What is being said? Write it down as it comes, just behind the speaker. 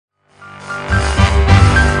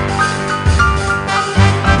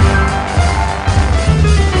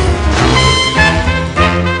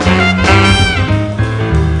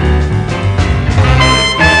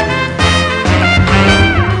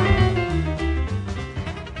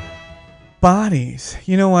Bodies.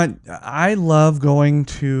 You know what? I love going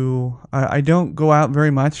to. I don't go out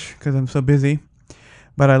very much because I'm so busy,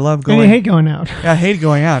 but I love going. And you hate going out. Yeah, I hate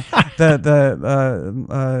going out.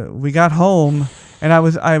 We got home and I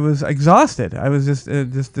was exhausted. I was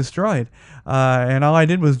just destroyed, and all I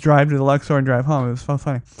did was drive to the Luxor and drive home. It was so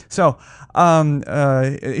funny. So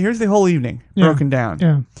here's the whole evening broken down.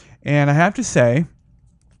 Yeah. And I have to say,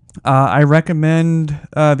 I recommend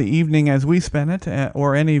the evening as we spent it,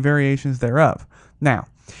 or any variations thereof. Now,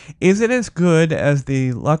 is it as good as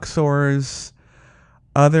the Luxor's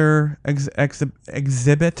other exhibit,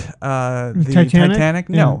 the Titanic?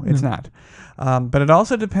 No, it's not. But it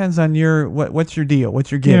also depends on what's your deal,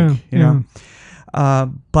 what's your gig. You know,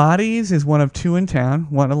 Bodies is one of two in town,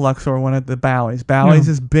 one at Luxor, one at the Bally's. Bally's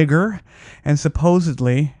is bigger and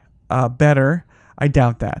supposedly better. I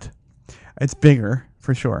doubt that. It's bigger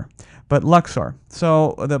for sure, but Luxor.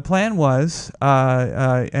 So the plan was,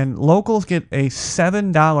 and locals get a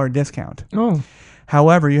 $7 discount. Oh.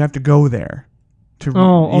 However, you have to go there. To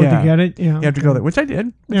get it? Yeah. You have to go there, which I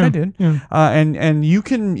did. Yeah. And you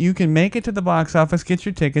can make it to the box office, get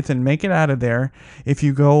your tickets, and make it out of there if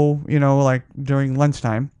you go, like during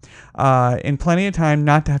lunchtime, in plenty of time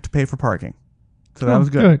not to have to pay for parking. So that was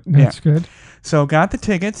good. That's good. So got the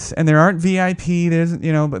tickets, and there aren't VIP. There's,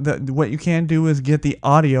 but what you can do is get the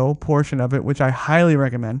audio portion of it, which I highly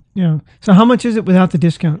recommend. Yeah. So how much is it without the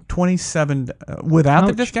discount? $27 without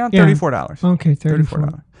the discount. $34. Okay,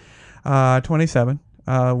 $34. 27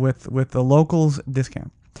 with the locals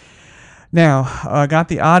discount. Now got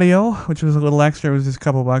the audio, which was a little extra. It was just a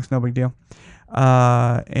couple bucks, no big deal.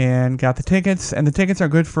 And got the tickets, and the tickets are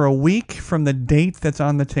good for a week from the date that's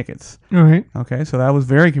on the tickets. All right. Okay, so that was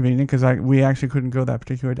very convenient because we actually couldn't go that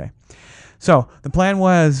particular day. So the plan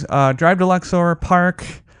was drive to Luxor, park,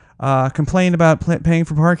 complain about paying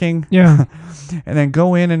for parking, and then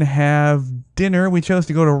go in and have dinner. We chose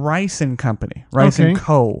to go to Rice and Company, Rice and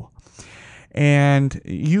Co. And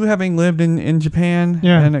you, having lived in Japan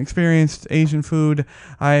and experienced Asian food,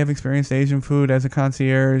 I have experienced Asian food as a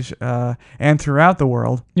concierge and throughout the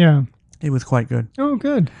world. Yeah. It was quite good. Oh,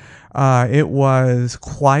 good. It was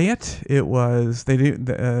quiet. It was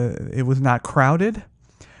it was not crowded.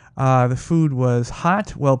 The food was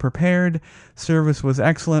hot, well prepared. Service was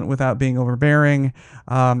excellent without being overbearing.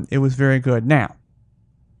 It was very good. Now,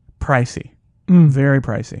 pricey. Very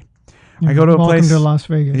pricey. I go to a place. Welcome to Las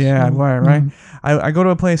Vegas. Yeah, right. I go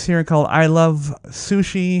to a place here called I Love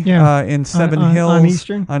Sushi in Seven Hills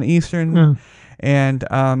on Eastern. Yeah. And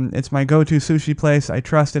it's my go-to sushi place. I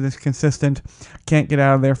trust it. It's consistent. Can't get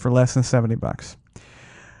out of there for less than $70.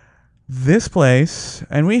 This place,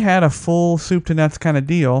 and we had a full soup to nuts kind of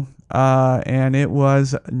deal, and it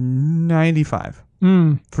was $95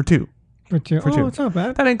 for two. For two. It's not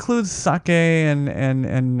bad. That includes sake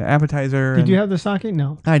and appetizer. Did you have the sake?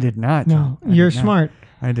 No. I did not. No, you're smart.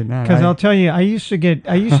 I did not. Because I'll tell you, I used to get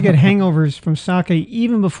hangovers from sake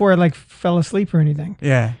even before I fell asleep or anything.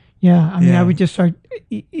 Yeah. Yeah. I mean, I would just start.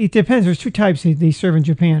 It depends. There's two types they serve in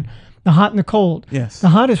Japan: the hot and the cold. Yes. The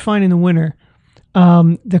hot is fine in the winter.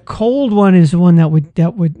 The cold one is the one that would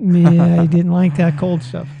I didn't like that cold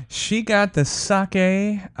stuff. She got the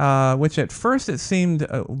sake, which at first it seemed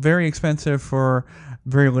very expensive for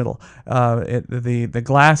very little. The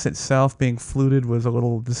glass itself being fluted was a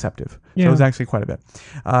little deceptive. So it was actually quite a bit.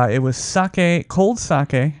 It was sake, cold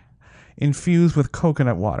sake, infused with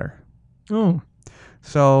coconut water. Oh.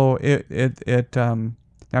 So it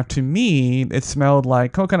now, to me, it smelled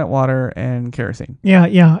like coconut water and kerosene.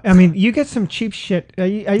 Yeah. I mean, you get some cheap shit.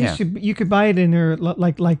 You could buy it in there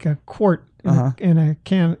like a quart in a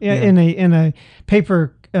can, in a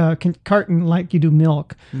paper carton, like you do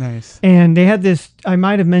milk. Nice. And they had this. I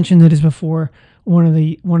might have mentioned it as before. One of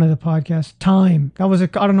the podcasts. Time. That was I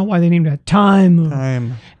don't know why they named it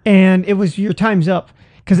Time. And it was your time's up.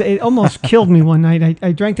 Because it almost killed me one night.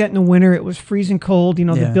 I drank that in the winter. It was freezing cold.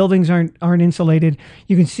 The buildings aren't insulated.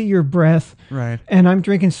 You can see your breath. Right. And I'm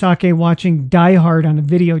drinking sake, watching Die Hard on a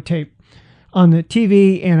videotape on the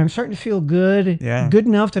TV, and I'm starting to feel good. Yeah. Good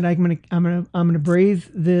enough that I'm gonna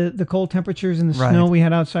brave the cold temperatures and the snow we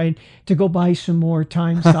had outside to go buy some more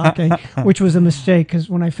Time sake, which was a mistake. Because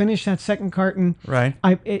when I finished that second carton,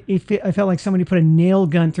 I felt like somebody put a nail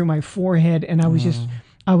gun through my forehead, and I was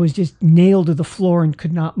just nailed to the floor and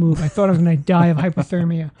could not move. I thought I was going to die of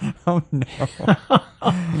hypothermia. Oh, no.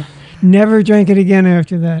 Never drank it again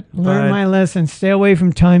after that. Learned my lesson. Stay away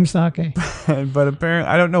from Time sake. But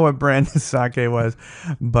apparently, I don't know what brand the sake was,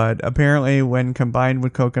 but apparently when combined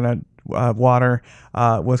with coconut water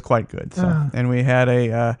was quite good. So, and we had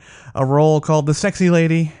a roll called the Sexy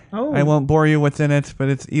Lady. Oh. I won't bore you what's in it, but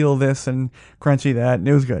it's eel this and crunchy that, and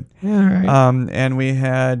it was good. All right. And we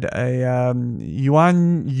had a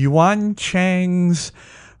Yuan Chang's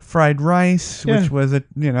fried rice, which was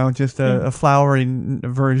just a floury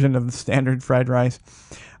version of the standard fried rice.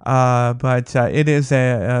 But it is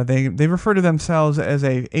they refer to themselves as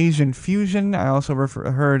a Asian fusion. I also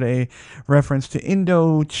heard a reference to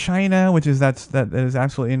Indochina, which is that is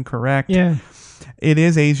absolutely incorrect. Yeah. It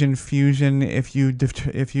is Asian fusion if you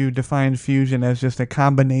define fusion as just a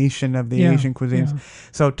combination of the Asian cuisines. Yeah.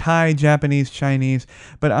 So Thai, Japanese, Chinese.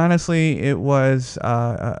 But honestly, it was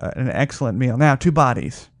an excellent meal. Now, 2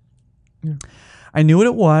 bodies. Yeah. I knew what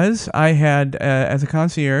it was. I had, as a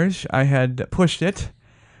concierge, I had pushed it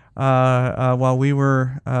while we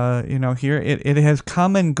were, here. It has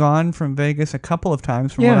come and gone from Vegas a couple of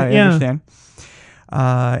times, from what I understand.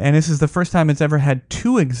 And this is the first time it's ever had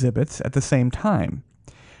 2 exhibits at the same time.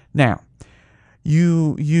 Now,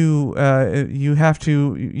 you have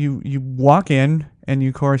to you walk in, and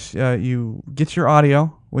of course you get your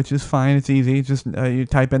audio, which is fine. It's easy. Just you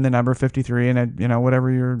type in the number 53, and whatever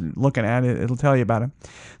you're looking at, it'll tell you about it.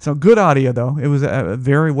 So good audio, though. It was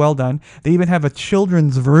very well done. They even have a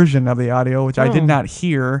children's version of the audio, which I did not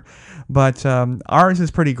hear, but ours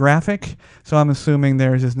is pretty graphic, so I'm assuming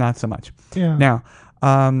theirs is not so much. Yeah. Now,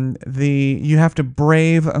 you have to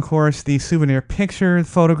brave, of course, the souvenir picture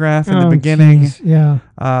photograph in the beginning. Geez. Yeah.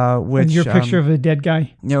 Which and your picture of a dead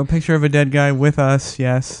guy. A picture of a dead guy with us,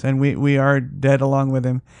 yes, and we are dead along with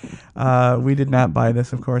him. We did not buy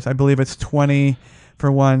this, of course. I believe it's 20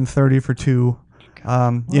 for 1, 30 for 2.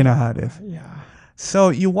 You know how it is. Yeah. So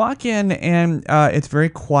you walk in, and it's very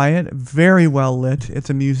quiet, very well lit. It's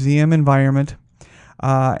a museum environment.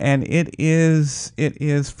 And it is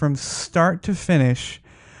from start to finish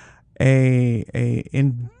a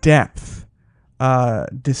in-depth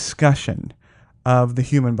discussion of the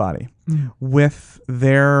human body with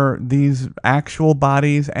these actual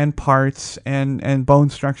bodies and parts and bone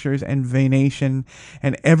structures and venation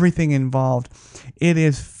and everything involved. It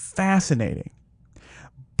is fascinating.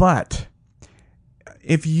 But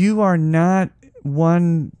if you are not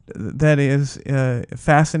one that is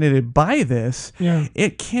fascinated by this,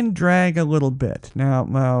 it can drag a little bit. Now,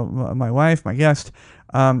 my wife, my guest,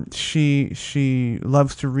 she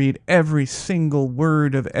loves to read every single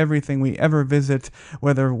word of everything we ever visit,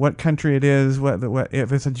 what country it is,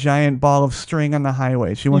 if it's a giant ball of string on the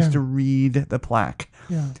highway. She wants to read the plaque.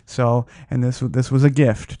 Yeah. So, and this was a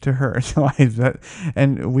gift to her. So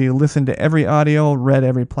and we listened to every audio, read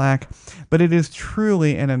every plaque, but it is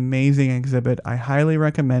truly an amazing exhibit. I highly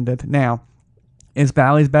recommend it. Now, is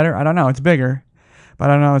Bally's better? I don't know. It's bigger, but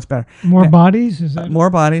I don't know. It's better. More bodies? Is that more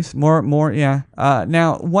bodies? More. Yeah.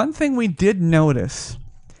 Now, one thing we did notice.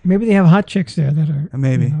 Maybe they have hot chicks there that are.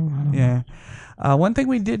 Maybe. I don't know. One thing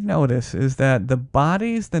we did notice is that the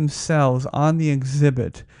bodies themselves on the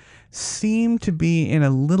exhibit seem to be in a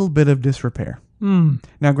little bit of disrepair.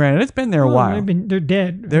 Now, granted, it's been there a while. They're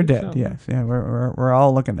dead. They're dead. So. Yes. Yeah. We're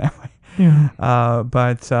all looking that way. Yeah.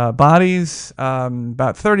 But bodies,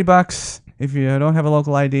 about $30 if you don't have a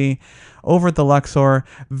local ID. Over at the Luxor,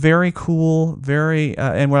 very cool, very,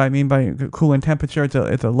 and what I mean by cool in temperature,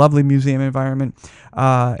 it's a lovely museum environment,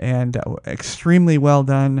 and extremely well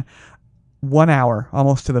done. 1 hour,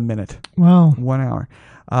 almost to the minute. Wow. 1 hour.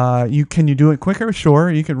 Can you do it quicker?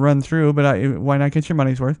 Sure, you could run through, but why not get your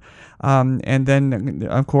money's worth? And then,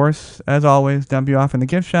 of course, as always, dump you off in the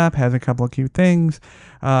gift shop, has a couple of cute things,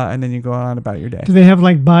 and then you go on about your day. Do they have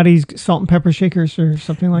like bodies, salt and pepper shakers or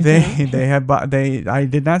something like that? They have. I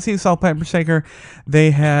did not see a salt pepper shaker.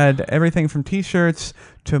 They had everything from T-shirts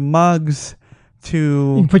to mugs.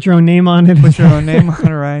 You can put your own name on it. Put your own name on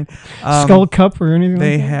it, right? Skull cup or anything.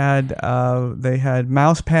 They had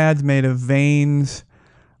mouse pads made of veins.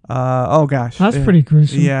 Oh gosh, that's pretty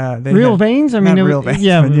gruesome. Yeah, real veins. I mean, not real veins.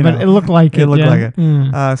 Yeah, but it looked like it. It looked like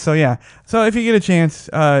it. So if you get a chance,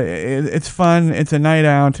 it's fun. It's a night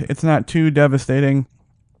out. It's not too devastating.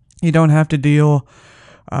 You don't have to deal,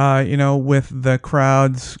 with the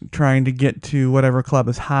crowds trying to get to whatever club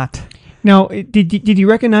is hot. Now, did you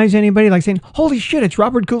recognize anybody like saying, "Holy shit, it's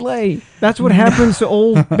Robert Goulet"? That's what happens to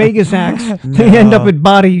old Vegas acts. They end up with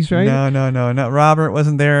bodies, right? No. Robert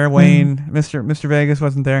wasn't there. Wayne, Mr. Vegas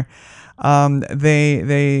wasn't there.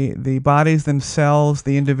 The bodies themselves,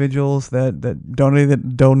 the individuals that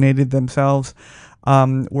donated themselves,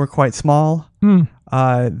 were quite small.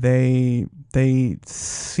 They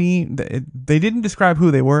didn't describe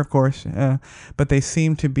who they were, of course, but they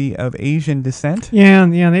seem to be of Asian descent. Yeah,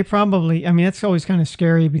 they probably. I mean, that's always kind of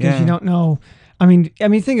scary because you don't know. I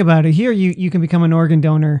mean, think about it. Here, you can become an organ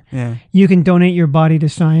donor. Yeah. You can donate your body to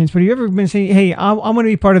science. But have you ever been saying, "Hey, I want to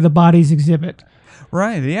be part of the bodies exhibit"?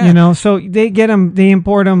 Right. Yeah. So they get them, they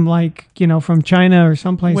import them from China or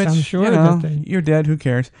someplace. Which, I'm sure you're dead. Who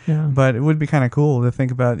cares? Yeah. But it would be kind of cool to think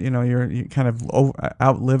about. You're kind of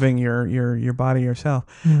outliving your body yourself.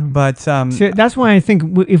 Yeah. But so that's why I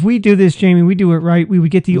think if we do this, Jamie, we do it right. We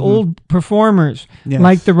would get the old performers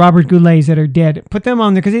like the Robert Goulets that are dead. Put them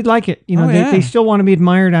on there because they'd like it. They still want to be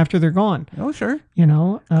admired after they're gone. Oh, sure.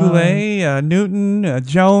 Goulet, Newton,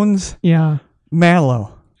 Jones. Yeah.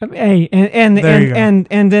 Manilow. Hey, and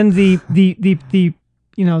then the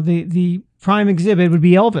prime exhibit would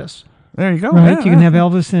be Elvis. There you go. Right, yeah, you can have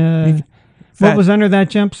Elvis. What was under that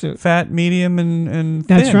jumpsuit? Fat, medium, and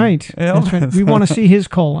that's thin. right. That's right. We want to see his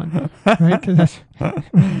colon. Right.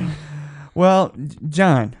 Well,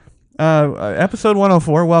 John, episode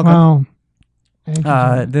 104. Welcome.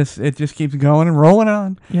 Wow. It just keeps going and rolling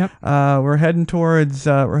on. Yep. We're heading towards.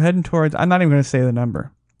 I'm not even going to say the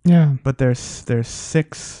number. Yeah. But there's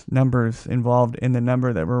 6 numbers involved in the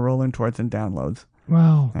number that we're rolling towards in downloads.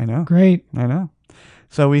 Wow. I know. Great. I know.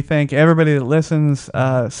 So we thank everybody that listens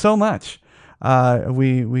so much.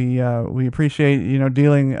 We appreciate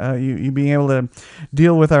dealing you being able to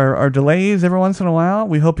deal with our delays every once in a while.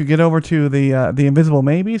 We hope you get over to the Invisible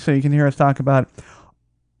Maybe so you can hear us talk about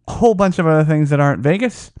a whole bunch of other things that aren't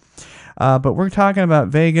Vegas. But we're talking about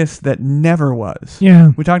Vegas that never was.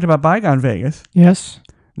 Yeah. We talked about bygone Vegas. Yes.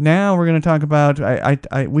 Now we're going to talk about,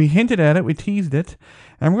 we hinted at it, we teased it,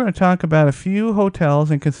 and we're going to talk about a few hotels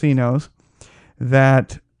and casinos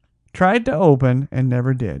that tried to open and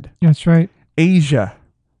never did. That's right. Asia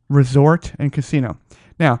Resort and Casino.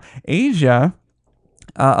 Now, Asia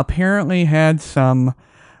apparently had some,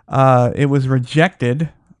 it was rejected,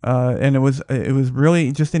 and it was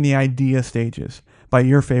really just in the idea stages by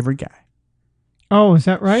your favorite guy. Oh, is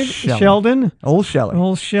that right? Sheldon? Old Shelley.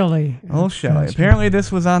 Old Shelley. Apparently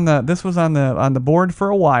this was on the board for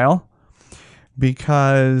a while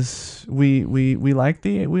because we like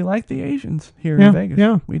the Asians here in Vegas.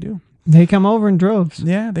 Yeah. We do. They come over in droves.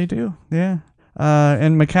 Yeah, they do. Yeah.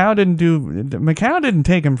 And Macau didn't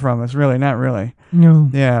take him from us, really, not really. No.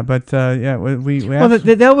 Yeah, but we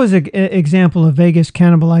that was an example of Vegas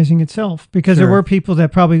cannibalizing itself because there were people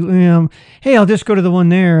that probably hey, I'll just go to the one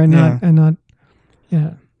there and not.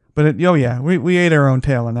 Yeah. But we ate our own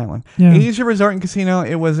tail on that one. Yeah. Asia Resort and Casino.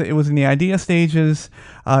 It was in the idea stages.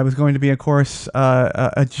 It was going to be, of course,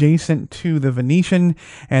 adjacent to the Venetian,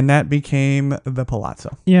 and that became the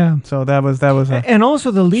Palazzo. Yeah. So that was and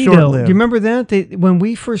also the Lido. Do you remember that? When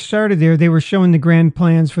we first started there, they were showing the grand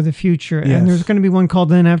plans for the future, and there's going to be one called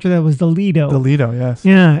then after that was the Lido. The Lido, yes.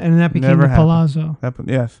 Yeah, and that became the Palazzo.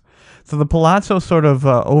 Yes. So the Palazzo sort of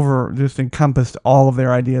just encompassed all of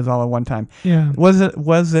their ideas all at one time. Yeah. Was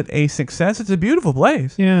it a success? It's a beautiful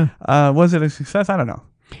place. Yeah. Was it a success? I don't know.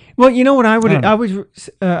 Well, you know what I would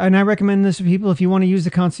and I recommend this to people if you want to use the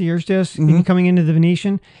concierge desk coming into the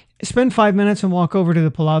Venetian, spend 5 minutes and walk over to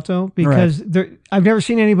the Palazzo because I've never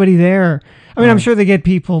seen anybody there. I mean, I'm sure they get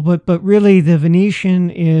people, but really the Venetian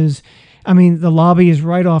is, the lobby is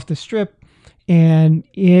right off the Strip, and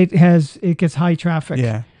it gets high traffic.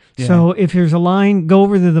 Yeah. Yeah. So if there's a line, go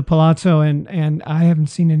over to the Palazzo, and I haven't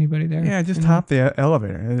seen anybody there. Yeah, just hop the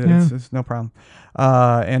elevator. It's no problem.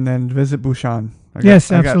 And then visit Bouchon.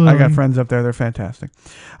 Absolutely. I got friends up there. They're fantastic.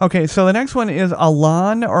 Okay, so the next one is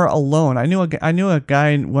Alon or Alone. I knew a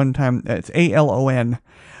guy one time. It's Alon,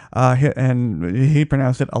 and he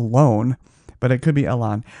pronounced it Alone, but it could be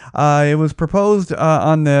Alon. It was proposed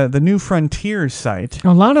on the New Frontiers site.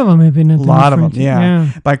 A lot of them have been at the New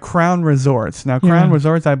Frontiers, by Crown Resorts. Now, Crown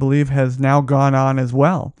Resorts, I believe, has now gone on as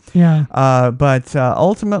well. Yeah. But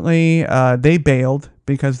ultimately, they bailed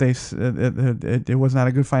because it was not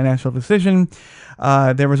a good financial decision.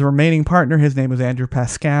 There was a remaining partner. His name was Andrew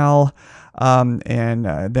Pascal. And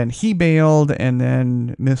then he bailed, and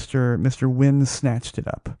then Mr. Wynn snatched it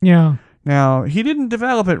up. Yeah. Now, he didn't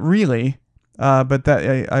develop it really. But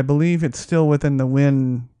that I believe it's still within the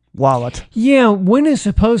Wynn wallet. Yeah, Wynn is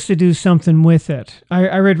supposed to do something with it.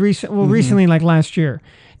 I read recently, like last year,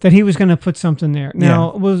 that he was going to put something there.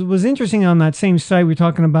 Now, was interesting on that same site we were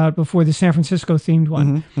talking about before, the San Francisco themed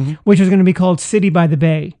one, which was going to be called City by the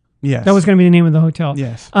Bay. Yes. That was going to be the name of the hotel.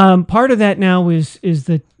 Yes. Part of that now is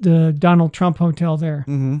the Donald Trump hotel there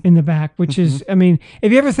in the back, which is,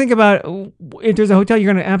 if you ever think about if there's a hotel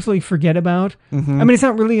you're going to absolutely forget about, it's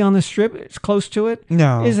not really on the Strip. It's close to it.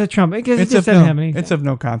 No. It's a Trump. Because it just doesn't have anything. It's of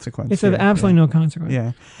no consequence. It's of absolutely no consequence.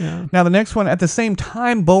 Yeah. Now, the next one, at the same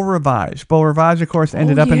time, Beau Rivage. Beau Rivage, of course,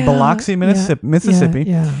 ended up in Biloxi, Mississippi.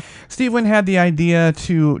 Yeah. Steve Wynn had the idea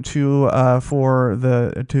to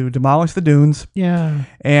demolish the dunes. Yeah.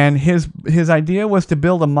 And his idea was to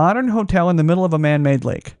build a modern hotel in the middle of a man-made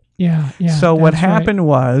lake. Yeah. So what happened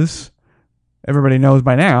was, everybody knows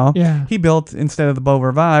by now, he built, instead of the Beau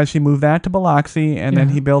Rivage, he moved that to Biloxi, and then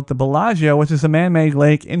he built the Bellagio, which is a man-made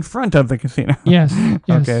lake in front of the casino. Yes.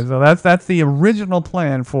 Okay, so that's the original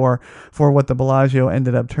plan for what the Bellagio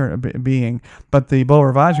ended up being. But the Beau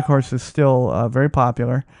Rivage, of course, is still very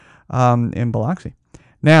popular in Biloxi.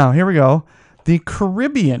 Now, here we go. The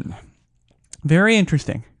Caribbean. Very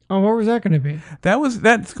interesting. Oh, what was that going to be?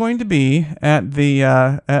 That's going to be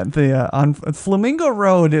on Flamingo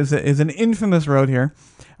Road is an infamous road here.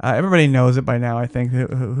 Everybody knows it by now, I think.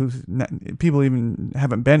 People even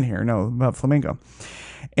haven't been here know about Flamingo.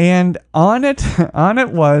 And on it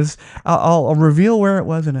was, I'll reveal where it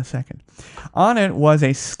was in a second. On it was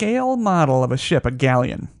a scale model of a ship, a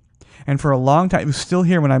galleon. And for a long time, it was still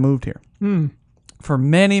here when I moved here. For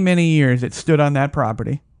many, many years, it stood on that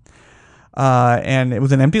property. And it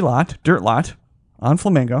was an empty lot, dirt lot, on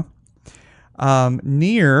Flamingo,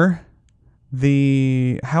 near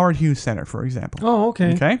the Howard Hughes Center, for example. Oh,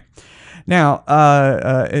 okay. Okay. Now,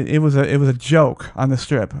 it was a joke on the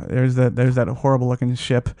strip. There's that horrible looking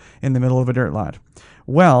ship in the middle of a dirt lot.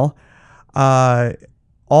 Well,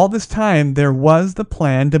 all this time there was the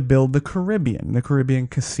plan to build the Caribbean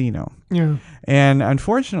casino. Yeah. And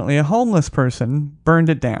unfortunately, a homeless person burned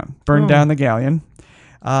down the galleon.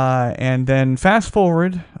 And then fast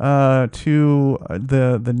forward to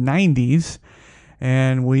the 90s,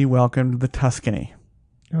 and we welcomed the Tuscany,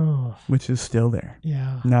 which is still there.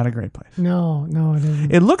 Yeah. Not a great place. No, it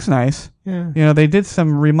isn't. It looks nice. Yeah. They did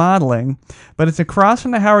some remodeling, but it's across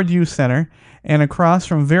from the Howard Hughes Center and across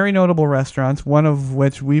from very notable restaurants, one of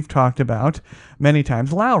which we've talked about many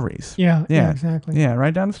times, Lowry's. Yeah, exactly. Yeah,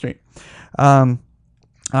 right down the street. All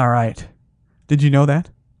right. Did you know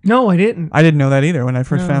that? No, I didn't. I didn't know that either when I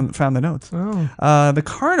first found the notes. Oh. The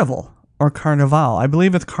Carnival, or Carnival. I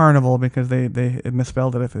believe it's Carnival because they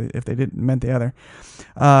misspelled it if they didn't meant the other.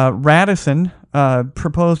 Radisson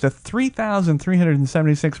proposed a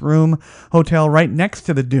 3,376 room hotel right next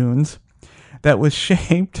to the dunes that was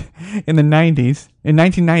shaped in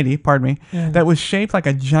 1990, pardon me, that was shaped like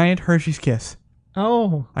a giant Hershey's Kiss.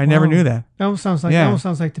 Oh, I never knew that. That almost sounds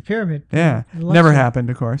like the pyramid. Yeah, never happened,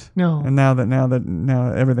 of course. No. And now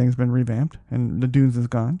everything's been revamped and the dunes is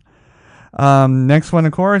gone. Next one,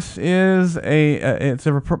 of course, is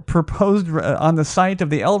proposed on the site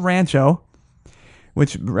of the El Rancho,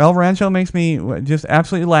 which El Rancho makes me just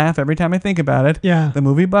absolutely laugh every time I think about it. Yeah. The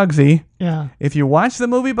movie Bugsy. Yeah. If you watch the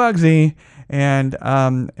movie Bugsy, and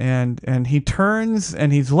he turns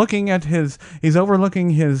and he's overlooking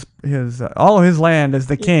his all of his land as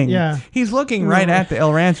the king. Yeah. He's looking right at the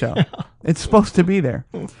El Rancho. It's supposed to be there.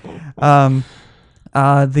 The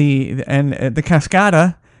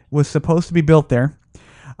Cascada was supposed to be built there,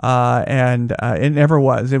 and it never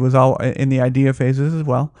was. It was all in the idea phases as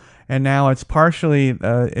well. And now it's partially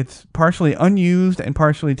unused and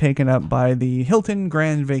partially taken up by the Hilton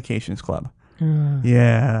Grand Vacations Club.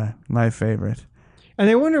 Yeah, my favorite. And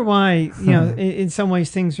I wonder why, in some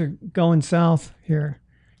ways things are going south here,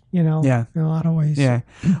 in a lot of ways. Yeah.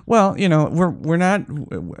 Well, we're not,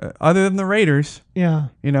 other than the Raiders. Yeah.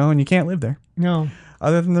 And you can't live there. No.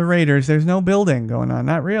 Other than the Raiders, there's no building going on.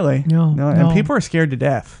 Not really. No. And people are scared to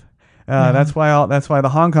death. That's why the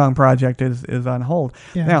Hong Kong project is on hold.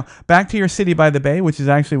 Yeah. Now, back to your City by the Bay, which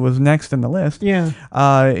was next in the list. Yeah.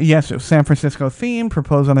 Yes, it was San Francisco theme,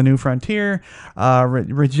 proposed on the New Frontier,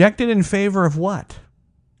 rejected in favor of what?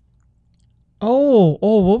 Oh,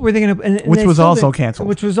 what were they going to... Which was also canceled.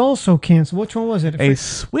 Which was also canceled. Which one was it? A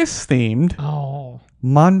Swiss-themed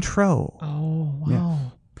Montreux. Oh, wow. Yeah.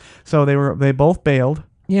 So they both bailed.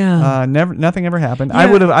 Yeah. Nothing ever happened. Yeah.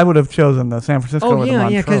 I would have chosen the San Francisco or the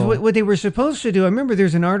Montreux. Because what they were supposed to do, I remember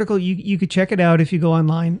there's an article, you could check it out if you go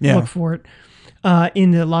online, look for it,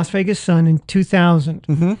 in the Las Vegas Sun in 2000.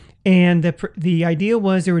 Mm-hmm. And the idea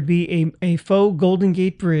was there would be a faux Golden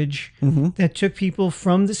Gate Bridge that took people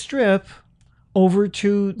from the Strip over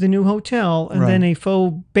to the new hotel, and then a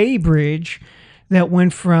faux Bay Bridge that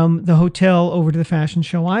went from the hotel over to the Fashion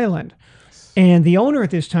Show Island. And the owner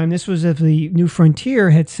at this time, this was of the New Frontier,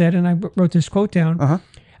 had said, and I wrote this quote down.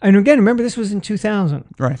 And again, remember, this was in 2000.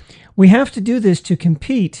 Right. We have to do this to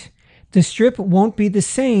compete. The Strip won't be the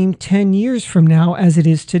same 10 years from now as it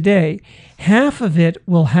is today. Half of it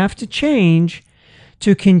will have to change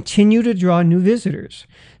to continue to draw new visitors.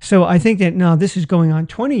 So I think that now this is going on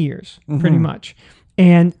 20 years, pretty much.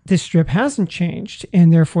 And this strip hasn't changed,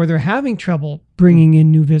 and therefore they're having trouble bringing in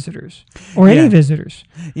new visitors or any visitors.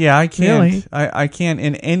 Yeah, I can't. Really. I can't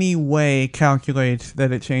in any way calculate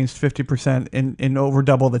that it changed 50% in over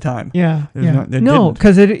double the time. Yeah, no,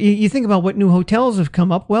 because you think about what new hotels have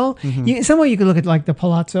come up. Well, in some way you could look at like the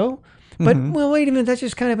Palazzo. But, well, wait a minute, that's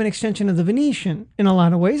just kind of an extension of the Venetian. In a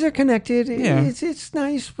lot of ways, they're connected. Yeah. It's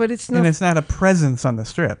nice, but it's not. And it's not a presence on the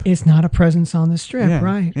Strip. It's not a presence on the Strip,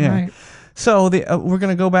 right. So we're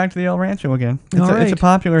going to go back to the El Rancho again. It's a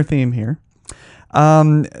popular theme here.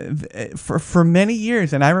 For many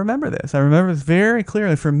years, and I remember this very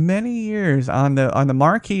clearly. For many years on the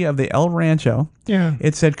marquee of the El Rancho,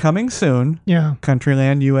 it said "Coming soon,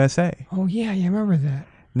 Countryland USA." Oh yeah, I remember that.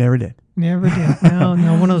 Never did. No,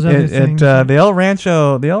 one of those other things. The El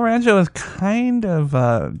Rancho is kind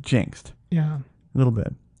of jinxed. Yeah, a little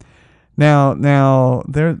bit. Now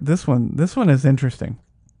this one is interesting.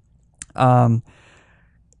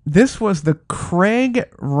 This was the Craig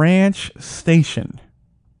Ranch Station,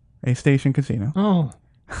 a station casino. Oh.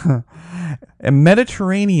 A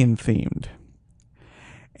Mediterranean themed.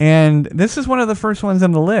 And this is one of the first ones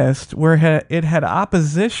on the list where it had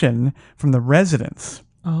opposition from the residents.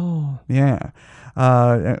 Oh. Yeah.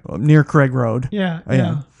 Near Craig Road. Yeah.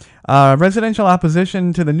 Residential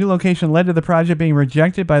opposition to the new location led to the project being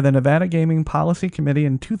rejected by the Nevada Gaming Policy Committee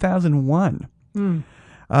in 2001.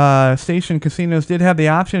 Station casinos did have the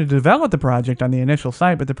option to develop the project on the initial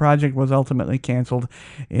site, but the project was ultimately canceled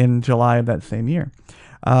in July of that same year.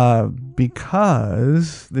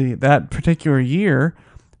 Because that particular year,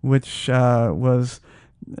 which was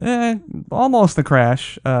almost the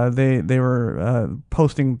crash, they were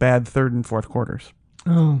posting bad third and fourth quarters.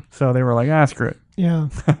 Oh. So they were like, screw it. Yeah.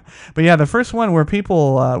 But yeah, the first one where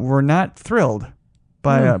people were not thrilled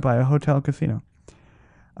by a hotel casino.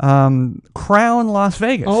 Crown Las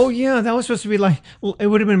Vegas. Oh yeah, that was supposed to be like, it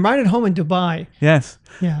would have been right at home in Dubai. Yes.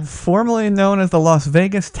 Yeah. Formerly known as the Las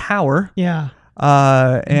Vegas Tower. Yeah.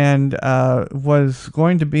 And was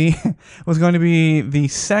going to be the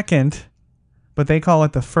second, but they call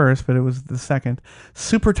it the first, but it was the second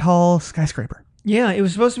super tall skyscraper. Yeah, it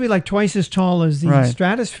was supposed to be like twice as tall as the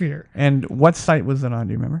Stratosphere. And what site was it on?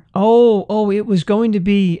 Do you remember? Oh, it was going to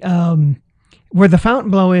be where the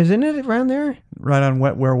Fontainebleau is, isn't it? Around there? Right on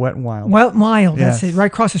Wet and Wild. Wet and Wild, that's it. Right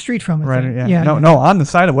across the street from it. Right, yeah. No, on the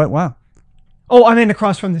side of Wet and Wild. Oh, I mean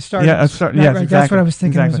across from the Stardust. Yeah, exactly. That's what I was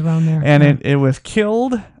thinking. Exactly. It was around there. And it was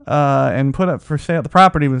killed and put up for sale. The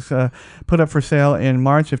property was put up for sale in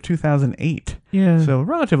March of 2008. Yeah. So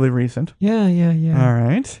relatively recent. Yeah. All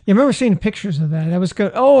right. Yeah, I remember seeing pictures of that. That was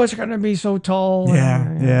good. Oh, it's going to be so tall.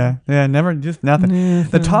 Yeah. Never, just nothing.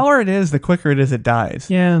 The taller it is, the quicker it is it dies.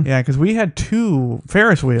 Yeah. Yeah, because we had two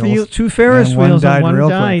Ferris wheels. Two Ferris wheels and one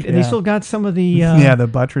died. And they still got some of the... the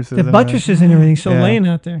buttresses. The buttresses and everything still laying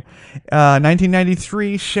out there.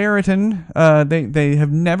 1993, Sheraton. They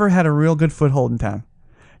have never had a real good foothold in town.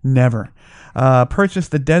 Never.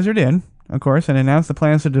 Purchased the Desert Inn, of course, and announced the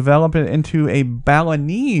plans to develop it into a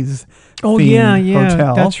Balinese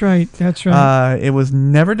hotel. That's right. It was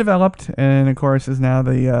never developed, and of course is now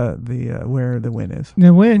the where the Wynn is.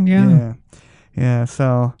 The Wynn, yeah.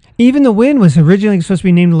 So even the Wynn was originally supposed to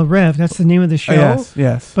be named Le Rêve. That's the name of the show.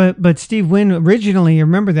 Yes. But Steve Wynn originally,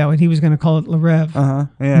 remember that, he was going to call it Le Rêve. Yeah,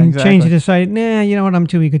 and exactly. Changed it, decided, you know what, I'm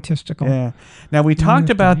too egotistical. Yeah. Now we talked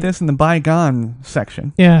about this in the Bygone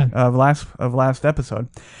section. of last episode.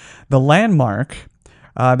 The Landmark,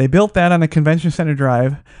 they built that on the Convention Center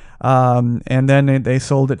Drive, and then they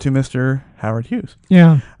sold it to Mr. Howard Hughes.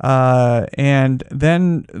 Yeah. And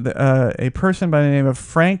then a person by the name of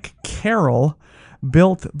Frank Carroll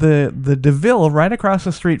built the DeVille right across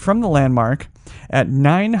the street from the Landmark at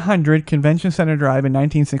 900 Convention Center Drive in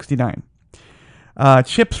 1969.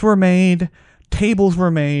 Chips were made, tables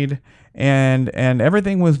were made, and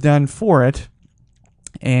everything was done for it.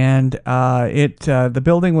 And the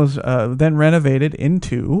building was then renovated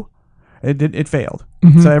into. It failed.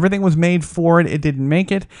 Mm-hmm. So everything was made for it. It didn't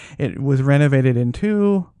make it. It was renovated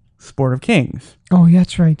into Sport of Kings. Oh,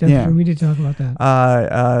 that's right. We did talk about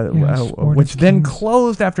that. Which then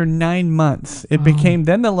closed after 9 months. It became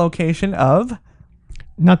then the location of.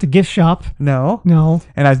 Not the gift shop. No.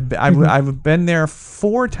 And I've been there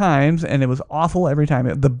 4 times, and it was awful every time.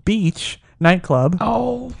 The Beach nightclub.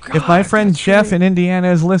 Oh, God. If my friend Jeff in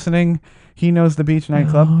Indiana is listening, he knows the Beach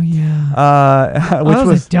nightclub. Oh, yeah. Which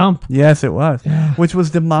was a dump. Yes, it was. Yeah. Which was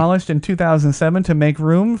demolished in 2007 to make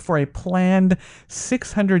room for a planned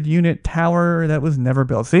 600-unit tower that was never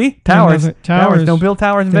built. See? Towers. Don't build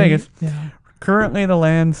towers in Vegas. Yeah. Currently, the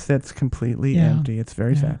land sits completely empty. It's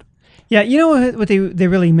very sad. Yeah, you know what they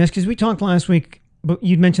really miss? Because we talked last week but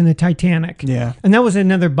you'd mentioned the Titanic. Yeah. And that was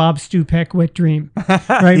another Bob Stupak wet dream,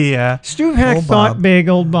 right? Yeah. Stupak thought big,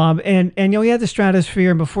 old Bob. And he had the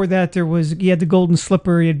Stratosphere. And before that, he had the Golden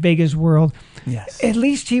Slipper. He had Vegas World. Yes. At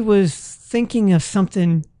least he was thinking of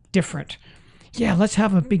something different. Yeah, let's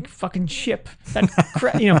have a big fucking ship. They're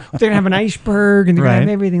going to have an iceberg and they're going to have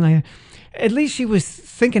everything like that. At least he was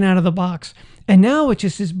thinking out of the box. And now it's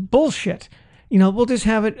just this bullshit. We'll just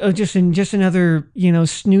have it just another,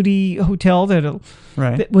 snooty hotel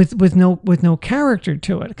with no character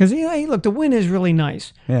to it. Because, hey, look, the Wynn is really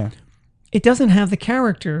nice. Yeah. It doesn't have the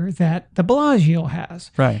character that the Bellagio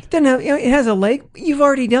has. Right. It has a lake. You've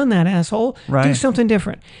already done that, asshole. Right. Do something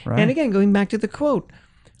different. Right. And again, going back to the quote,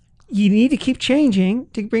 you need to keep changing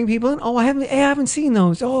to bring people in. Oh, I haven't seen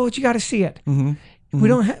those. Oh, but you got to see it. Mm-hmm. We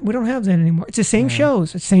don't have that anymore. It's the same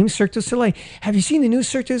shows. It's the same Cirque du Soleil. Have you seen the new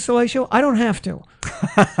Cirque du Soleil show? I don't have to.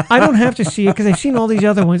 I don't have to see it because I've seen all these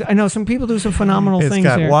other ones. I know some people do some phenomenal things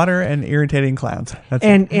there. It's got water and irritating clowns. That's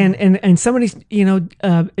and somebody's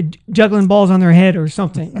juggling balls on their head or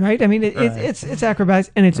something, right? I mean, it's acrobatics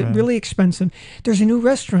and it's really expensive. There's a new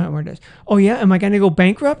restaurant where it is. Oh yeah, am I going to go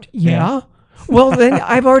bankrupt? Yeah. Well, then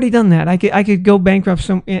I've already done that. I could go bankrupt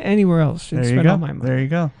anywhere else and spend all my money. There you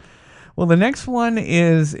go. Well, the next one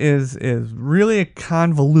is really a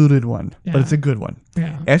convoluted one, but it's a good one.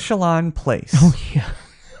 Yeah. Echelon Place. Oh yeah.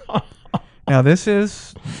 Now this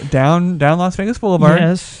is down Las Vegas Boulevard.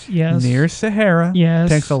 Yes. Near Sahara. Yes.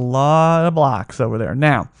 Takes a lot of blocks over there.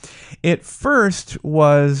 Now, it first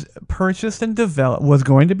was purchased and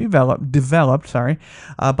going to be developed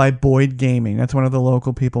by Boyd Gaming. That's one of the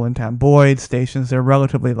local people in town. Boyd stations, they're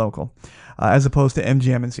relatively local, as opposed to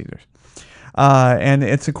MGM and Caesars. And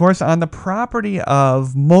it's, of course, on the property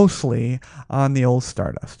of mostly on the old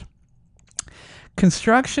Stardust.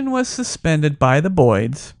 Construction was suspended by the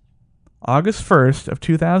Boyds August 1st of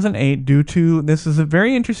 2008 due to, this is a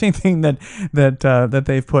very interesting thing that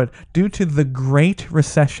they've put, due to the Great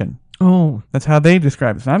Recession. Oh. That's how they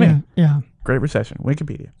describe it. It's not me. Yeah. Great Recession,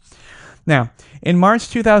 Wikipedia. Now, in March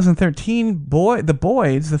 2013, the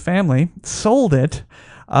Boyds, the family, sold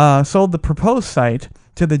the proposed site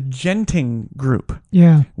to the Genting Group,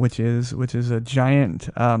 which is a giant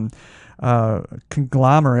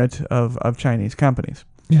conglomerate of Chinese companies.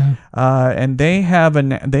 Yeah. And they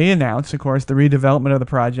announced, of course, the redevelopment of the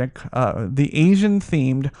project, the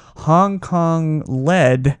Asian-themed, Hong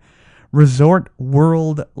Kong-led Resort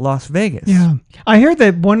World Las Vegas. Yeah, I heard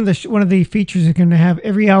that one of the features is going to have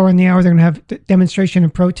every hour on the hour they're going to have demonstration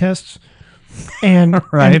and protests. And,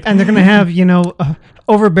 and they're going to have,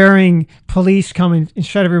 overbearing police come and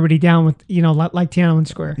shut everybody down with, like Tiananmen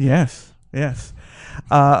Square. Yes.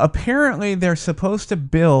 Apparently, they're supposed to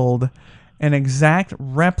build an exact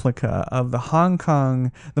replica of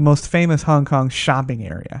the most famous Hong Kong shopping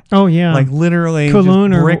area. Oh, yeah. Like literally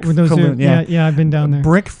Kowloon brick for Kowloon. Yeah, I've been down there.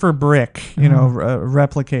 Brick for brick,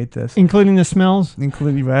 replicate this. Including the smells?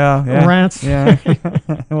 Including, rats. Yeah.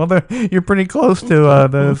 Well, you're pretty close to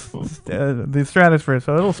the stratosphere,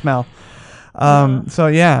 so it'll smell. But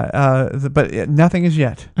nothing is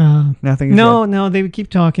yet. Nothing is yet. No, they would keep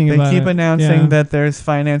talking about it. They keep announcing that there's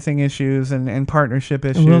financing issues and partnership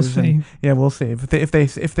issues. We'll see. We'll see.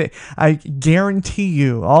 If they, I guarantee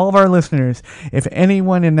you, all of our listeners, if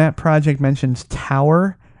anyone in that project mentions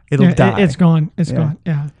tower, it'll die. It's gone. It's gone.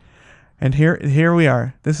 Yeah. And here we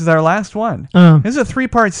are. This is our last one. This is a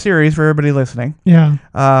 3-part series for everybody listening. Yeah.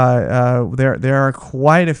 There are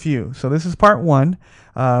quite a few. So this is part 1.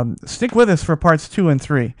 Stick with us for parts 2 and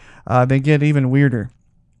 3. They get even weirder.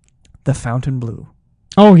 The Fontainebleau.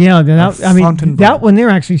 Oh yeah, that one there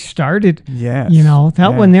actually started. Yes.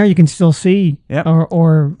 That one there you can still see. Yep.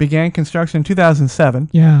 Or began construction in 2007.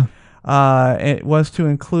 Yeah. It was to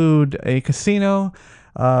include a casino.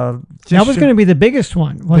 That was going to be the biggest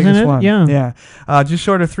one, wasn't it? One. Yeah. Just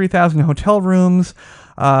short of 3,000 hotel rooms.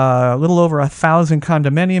 A little over 1,000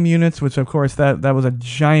 condominium units, which of course that was a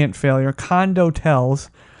giant failure. Condotels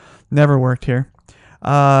never worked here.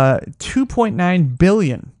 2.9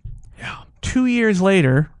 billion. Yeah. 2 years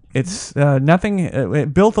later, it's nothing.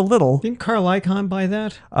 It built a little. Didn't Carl Icahn buy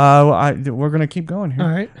that? We're gonna keep going here. All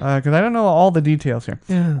right. Because I don't know all the details here.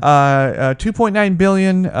 Yeah. 2.9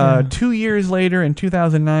 billion. 2 years later, in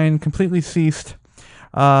 2009, completely ceased.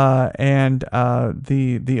 And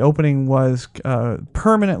the opening was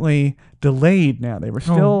permanently delayed. Now they were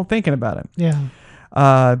still thinking about it. Yeah.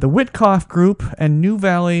 The Witkoff Group and New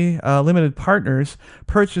Valley Limited Partners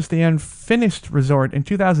purchased the unfinished resort in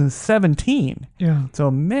 2017. Yeah.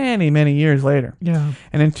 So many years later. Yeah.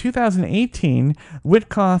 And in 2018,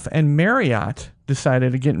 Witkoff and Marriott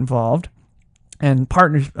decided to get involved and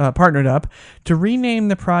partnered up to rename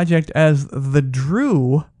the project as the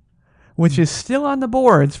Drew, which is still on the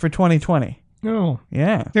boards for 2020. Oh.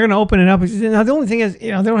 Yeah. They're going to open it up. Now, the only thing is, they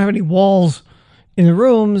don't have any walls in the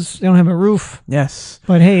rooms. They don't have a roof. Yes.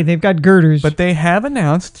 But hey, they've got girders. But they have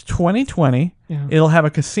announced 2020. Yeah. It'll have a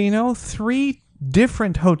casino, 3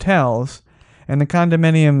 different hotels, and the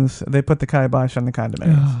condominiums. They put the kibosh on the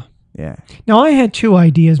condominiums. Yeah. Now, I had 2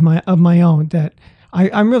 ideas of my own that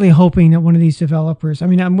I'm really hoping that one of these developers,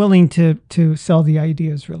 I'm willing to sell the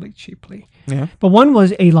ideas really cheaply. Yeah. But one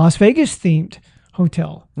was a Las Vegas themed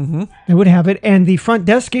hotel. Mm-hmm. They would have it. And the front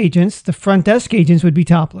desk agents would be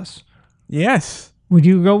topless. Yes. Would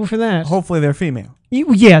you go for that? Hopefully they're female.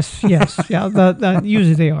 Yes. Yeah.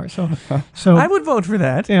 Usually they are. So I would vote for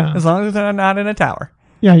that. Yeah. As long as they're not in a tower.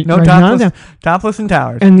 Yeah. No right, topless in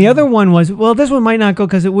towers. And the other one was, well, this one might not go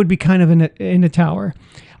because it would be kind of in a tower.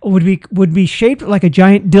 Would be shaped like a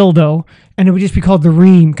giant dildo, and it would just be called the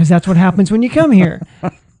Ream because that's what happens when you come here.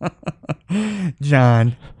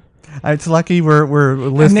 John, it's lucky we're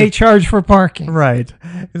listed. And they charge for parking. Right.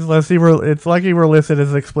 It's lucky we're listed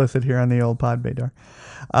as explicit here on the old Pod Bay Door.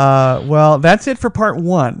 Well, that's it for part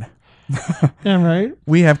 1. Yeah, right.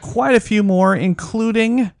 We have quite a few more,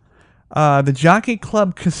 including the Jockey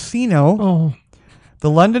Club Casino, the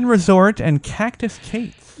London Resort, and Cactus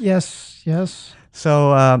Kate's. Yes.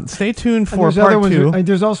 So stay tuned for part 2.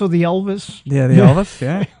 There's also the Elvis. Yeah, the Elvis.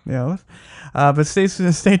 Yeah, the Elvis. But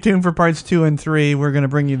stay tuned for parts 2 and 3. We're going to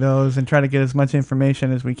bring you those and try to get as much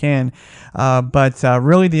information as we can. But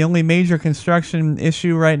really, the only major construction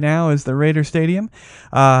issue right now is the Raider Stadium.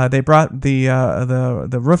 They brought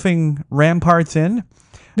the roofing ramparts in.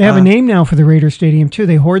 They have a name now for the Raider Stadium too.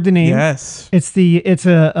 They hoard the name. Yes, it's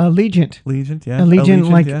a Allegiant. Allegiant, yeah.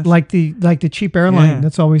 Allegiant, like the cheap airline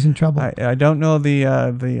that's always in trouble. I don't know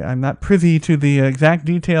I'm not privy to the exact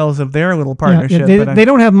details of their little partnership. Yeah, they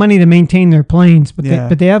don't have money to maintain their planes, but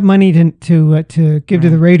they have money to give to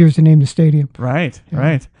the Raiders to name the stadium. Right.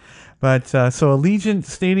 But so Allegiant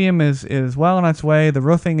Stadium is well on its way. The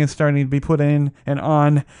roofing is starting to be put in and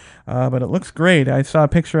on, but it looks great. I saw a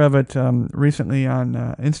picture of it recently on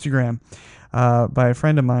Instagram by a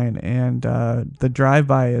friend of mine, and the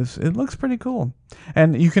drive-by it looks pretty cool.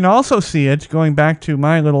 And you can also see it, going back to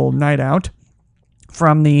my little night out,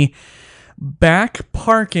 from the back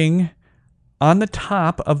parking on the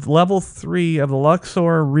top of level 3 of the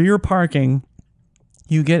Luxor rear parking.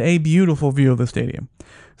 You get a beautiful view of the stadium.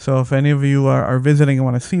 So if any of you are visiting and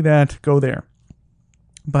want to see that, go there.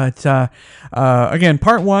 But again,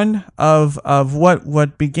 part 1 of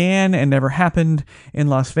what began and never happened in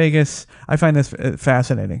Las Vegas. I find this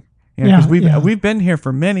fascinating. Because we've been here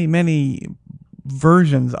for many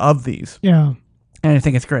versions of these. Yeah. And I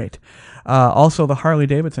think it's great. Also, the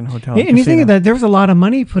Harley-Davidson Hotel. And you think that there was a lot of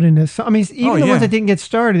money put in this. Even the ones that didn't get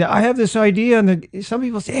started. I have this idea, and some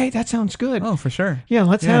people say, hey, that sounds good. Oh, for sure. Yeah,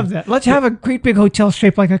 let's have that. Let's have a great big hotel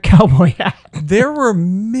shaped like a cowboy hat. There were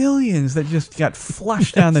millions that just got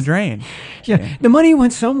flushed down the drain. Yeah, the money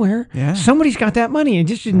went somewhere. Yeah. Somebody's got that money and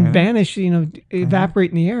just didn't vanish,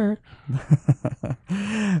 evaporate in the air.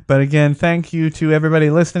 But again, thank you to everybody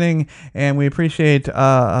listening, and we appreciate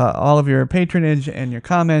all of your patronage and your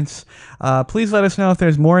comments. Please let us know if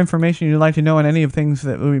there's more information you'd like to know on any of things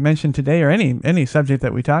that we mentioned today, or any subject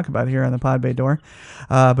that we talk about here on the Pod Bay Door.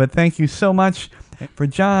 But thank you so much. For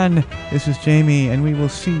John, this is Jamie, and we will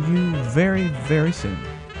see you very, very soon.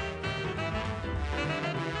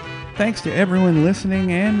 Thanks to everyone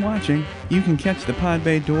listening and watching. You can catch the Pod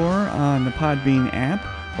Bay Door on the Podbean app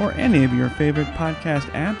or any of your favorite podcast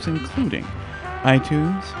apps, including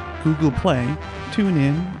iTunes, Google Play,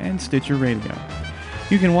 TuneIn, and Stitcher Radio.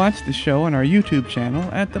 You can watch the show on our YouTube channel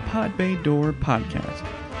at the Pod Bay Door Podcast.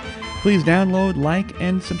 Please download, like,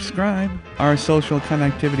 and subscribe. Our social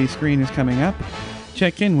connectivity screen is coming up.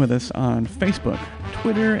 Check in with us on Facebook,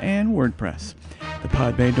 Twitter, and WordPress. The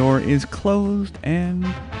Pod Bay Door is closed and...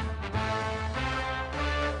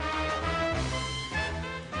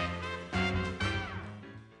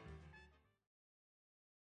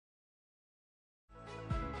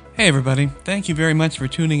 Hey everybody, thank you very much for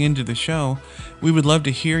tuning into the show. We would love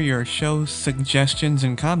to hear your show suggestions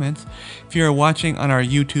and comments. If you are watching on our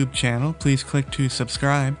YouTube channel, please click to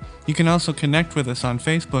subscribe. You can also connect with us on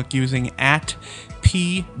Facebook using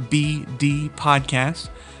 @PBD Podcast,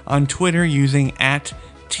 on Twitter using @TPBD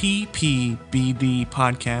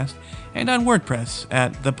Podcast, and on WordPress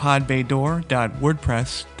at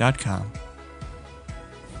thepodbaydoor.wordpress.com.